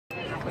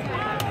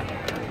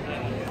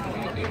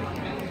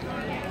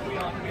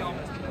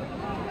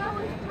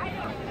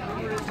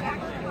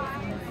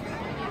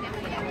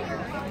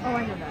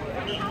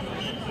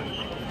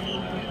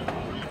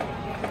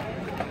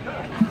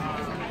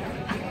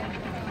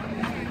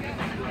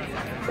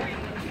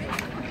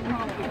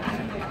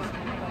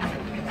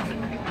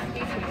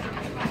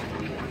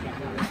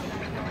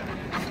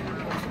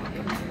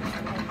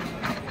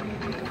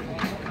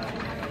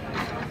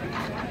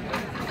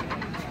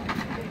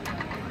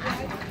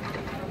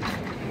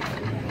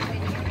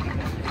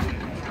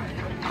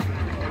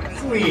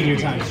Saline, your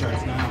time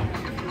starts now.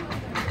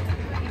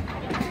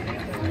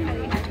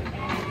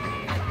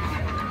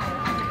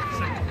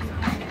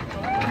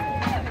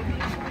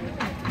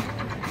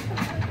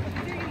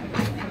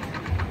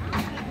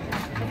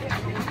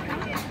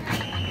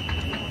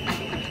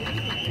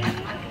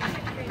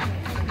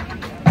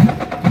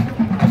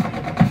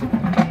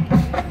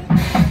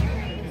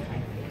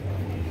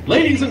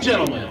 Ladies and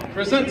gentlemen,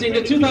 presenting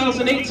the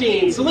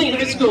 2018 Saline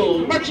High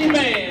School Marching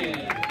Band.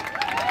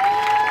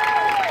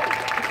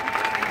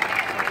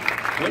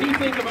 When you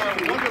think of our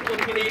wonderful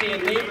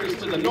Canadian neighbors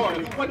to the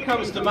north, what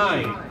comes to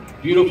mind?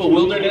 Beautiful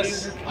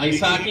wilderness, ice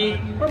hockey,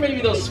 or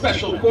maybe those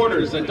special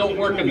quarters that don't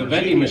work in the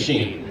vending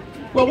machine?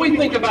 Well, we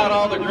think about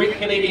all the great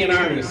Canadian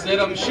artists that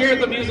have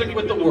shared the music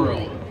with the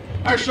world.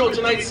 Our show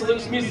tonight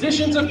salutes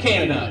musicians of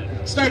Canada,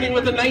 starting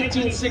with the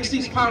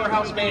 1960s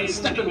powerhouse band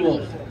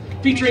Steppenwolf.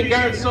 Featuring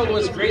guard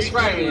soloist Grace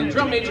Riley and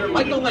drum major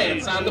Michael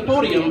Lance on the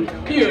podium,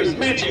 here's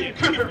Magic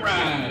Carpet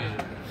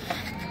Ride.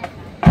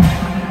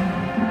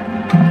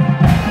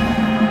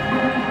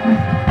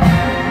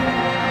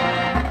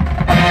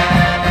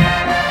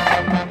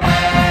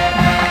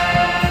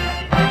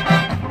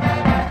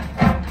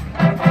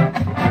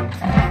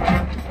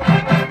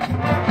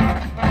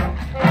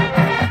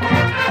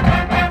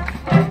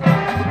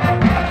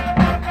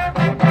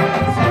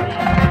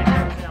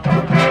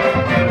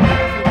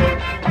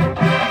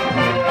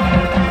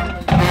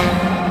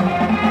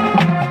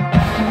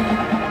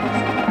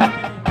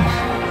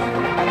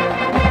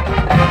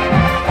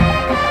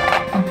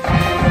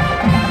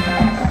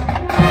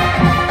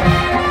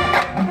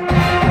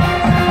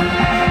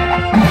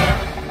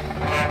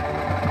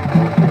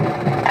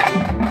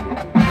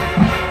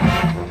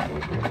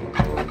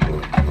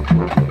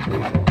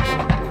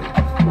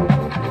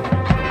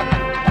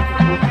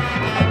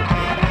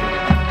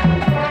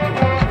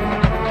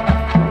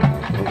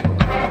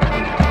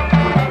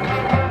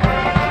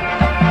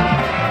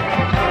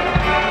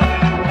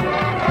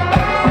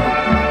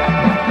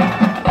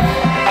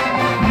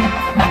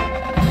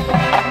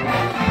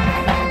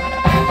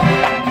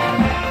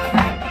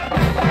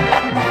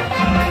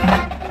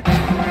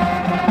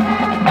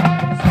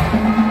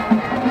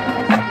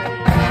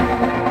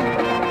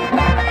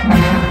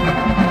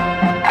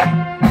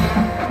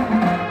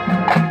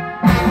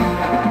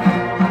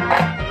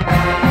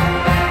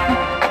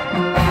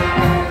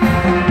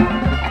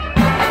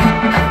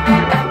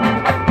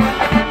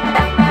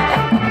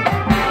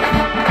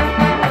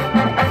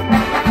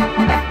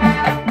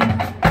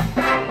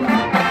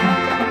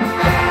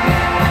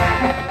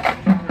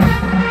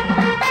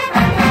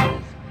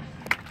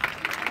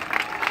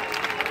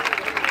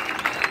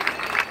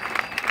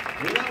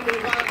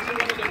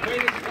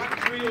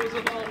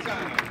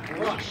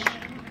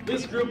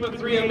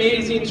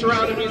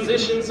 Toronto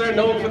musicians are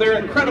known for their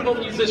incredible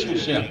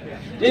musicianship,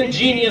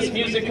 ingenious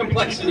music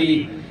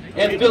complexity,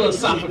 and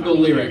philosophical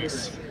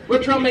lyrics.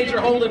 With drum major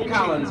Holden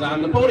Collins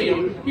on the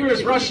podium, here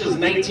is Rush's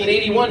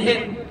 1981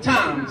 hit,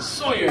 Tom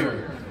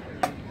Sawyer.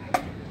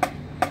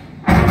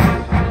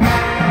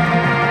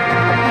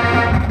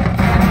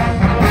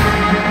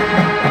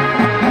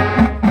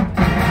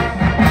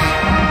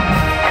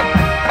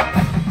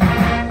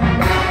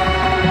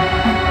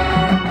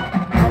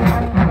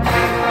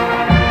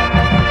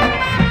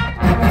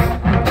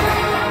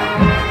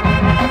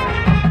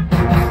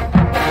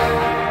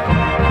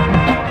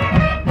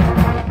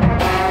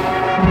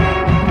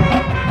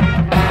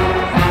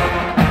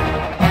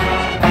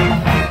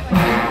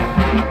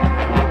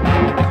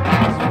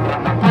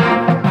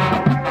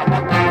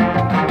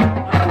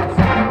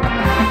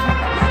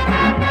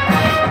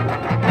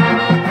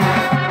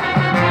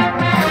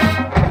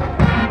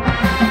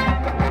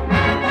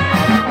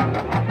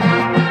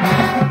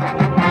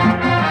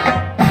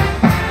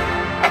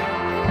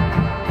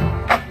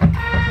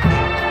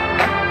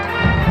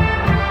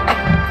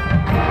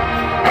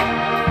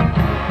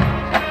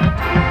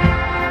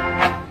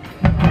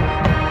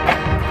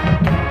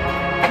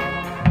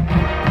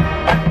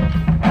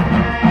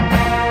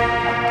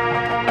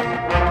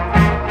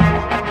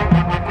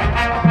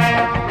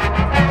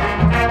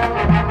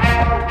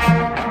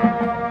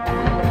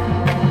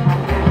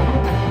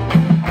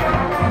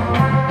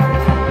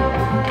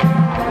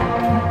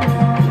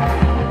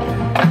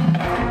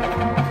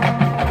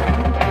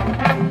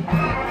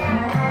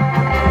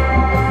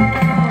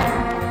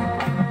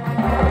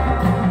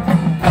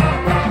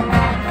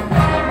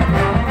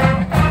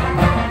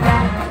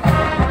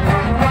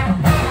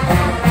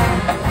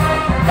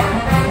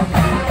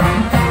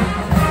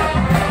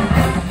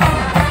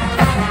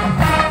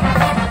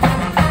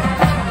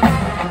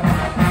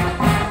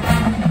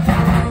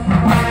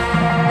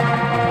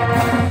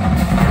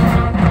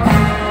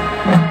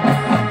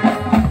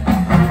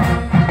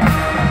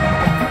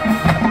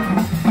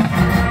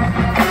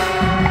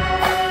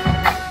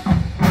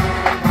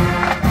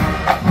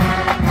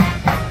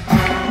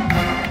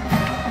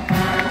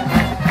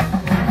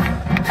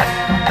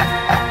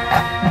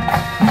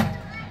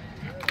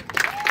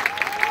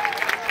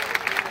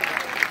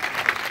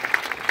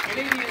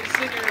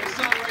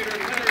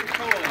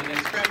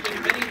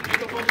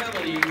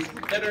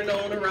 that are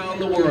known around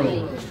the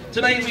world.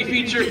 Tonight we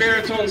feature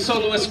baritone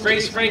soloist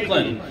Grace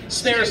Franklin,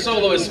 snare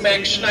soloist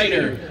Max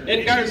Schneider,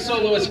 and guard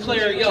soloist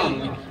Claire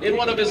Young in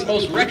one of his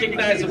most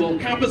recognizable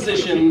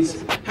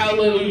compositions,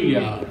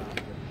 Hallelujah.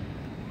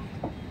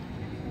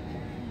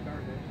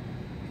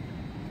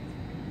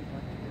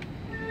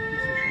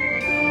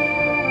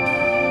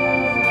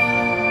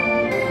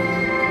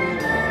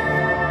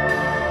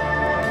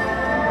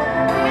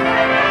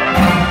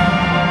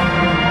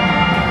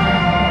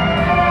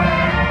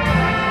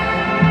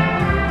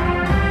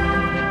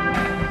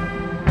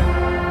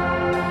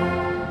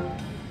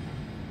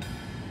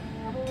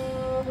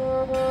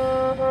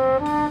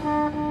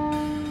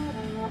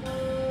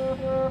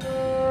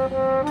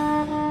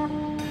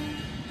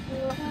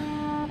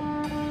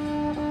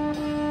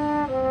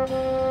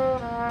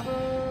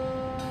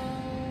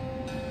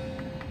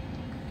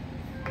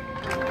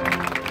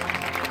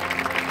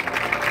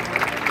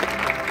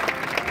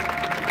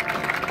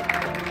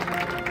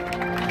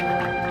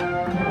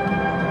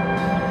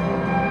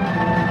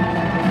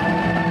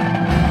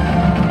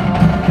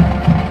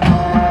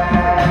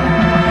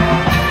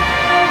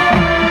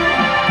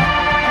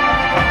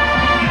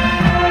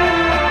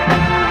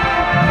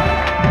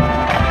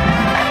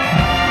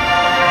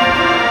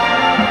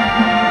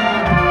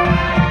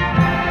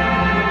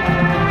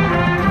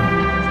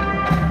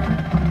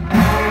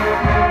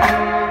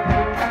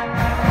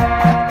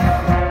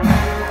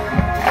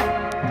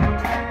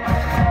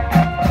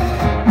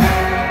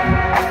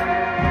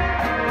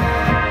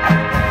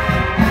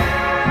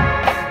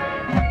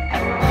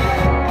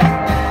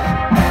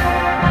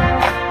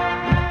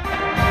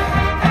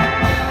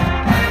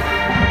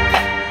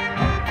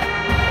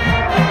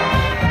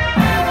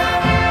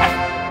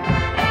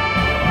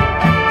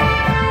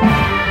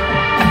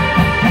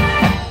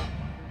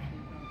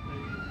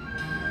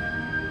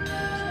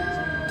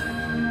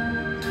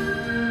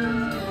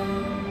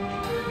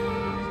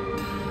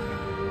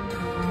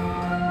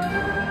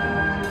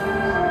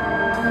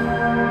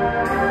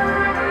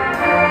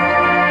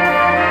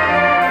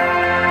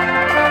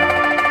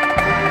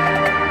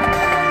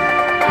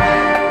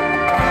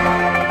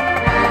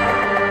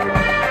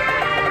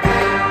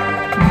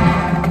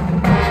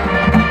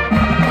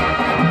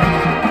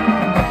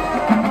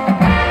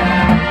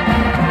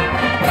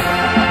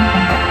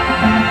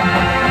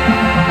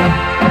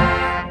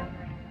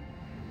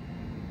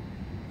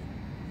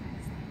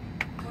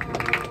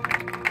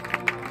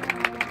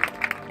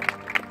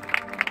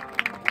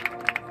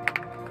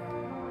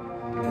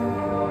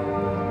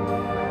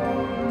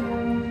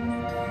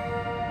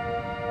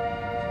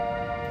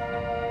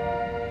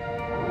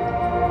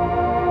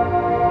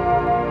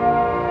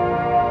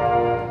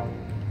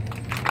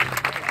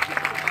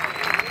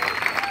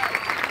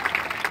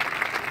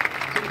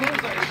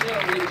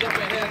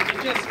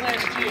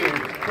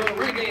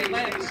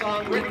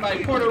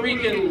 Puerto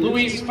Rican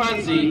Luis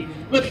Fonsi,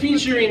 but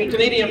featuring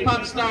Canadian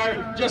pop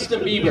star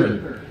Justin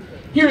Bieber.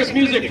 Here is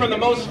music from the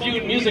most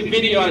viewed music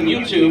video on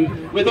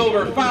YouTube with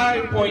over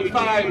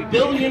 5.5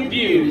 billion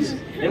views,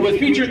 and with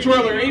featured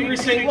twirler Avery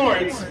St.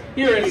 Lawrence,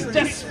 here is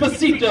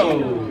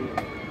Despacito.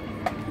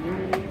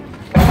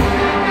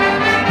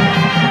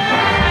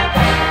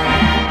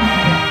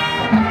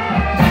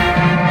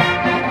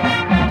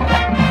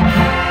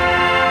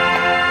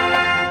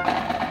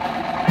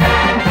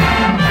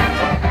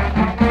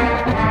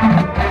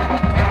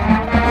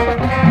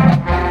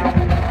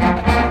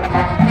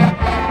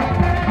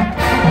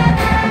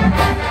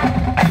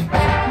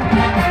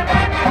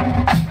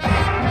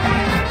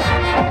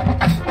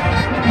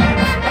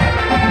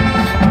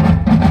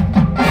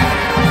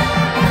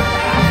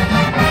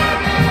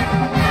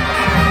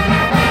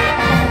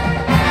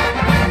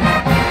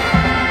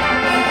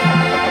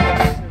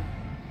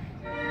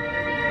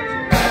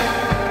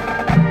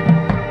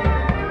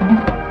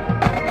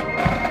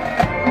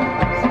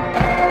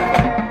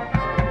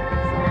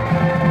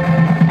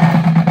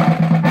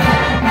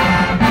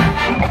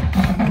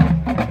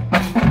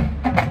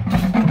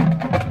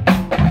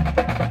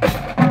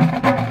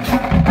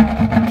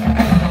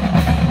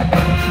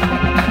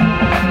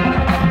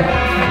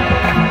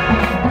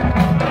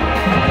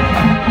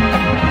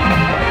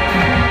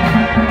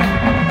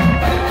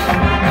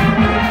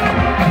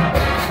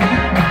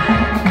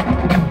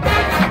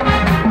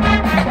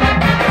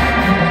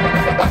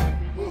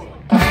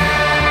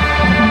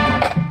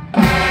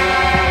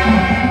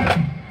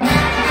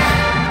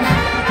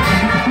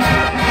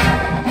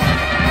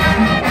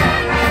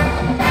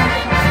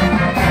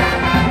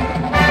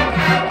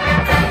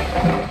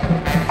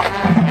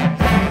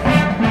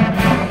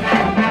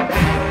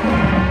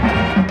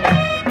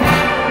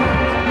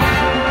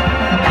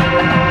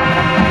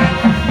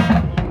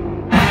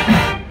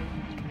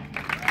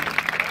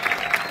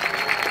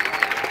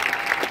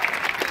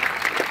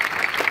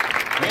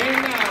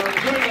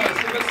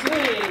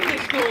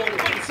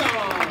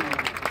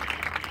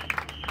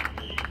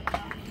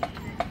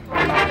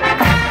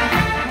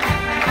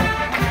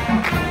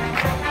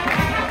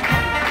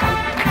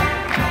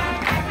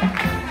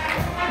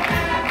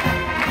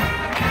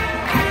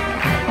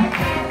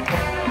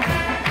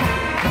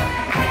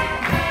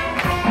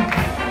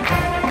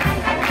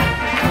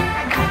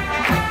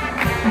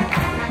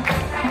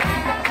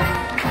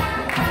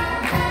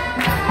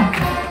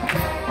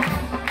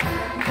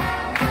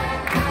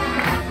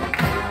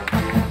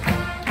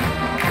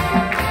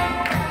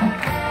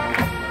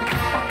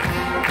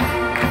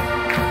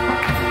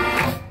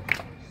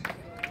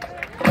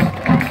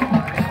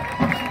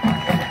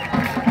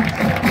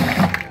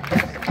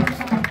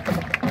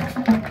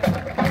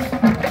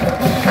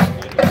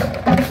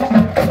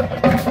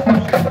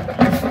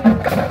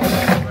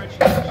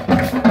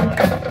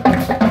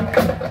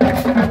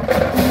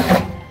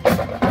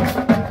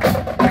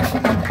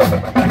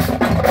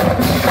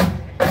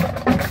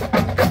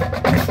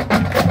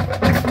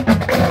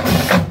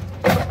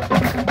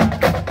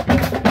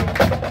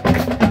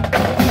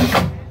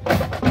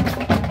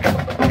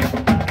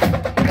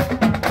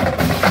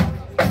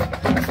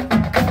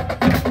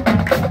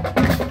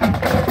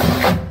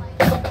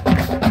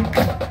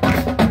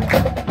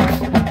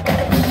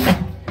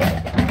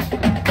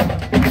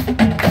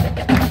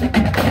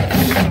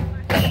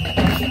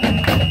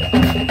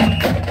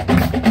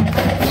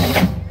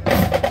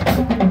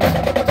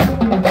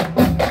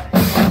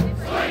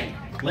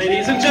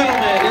 Ladies and gentlemen.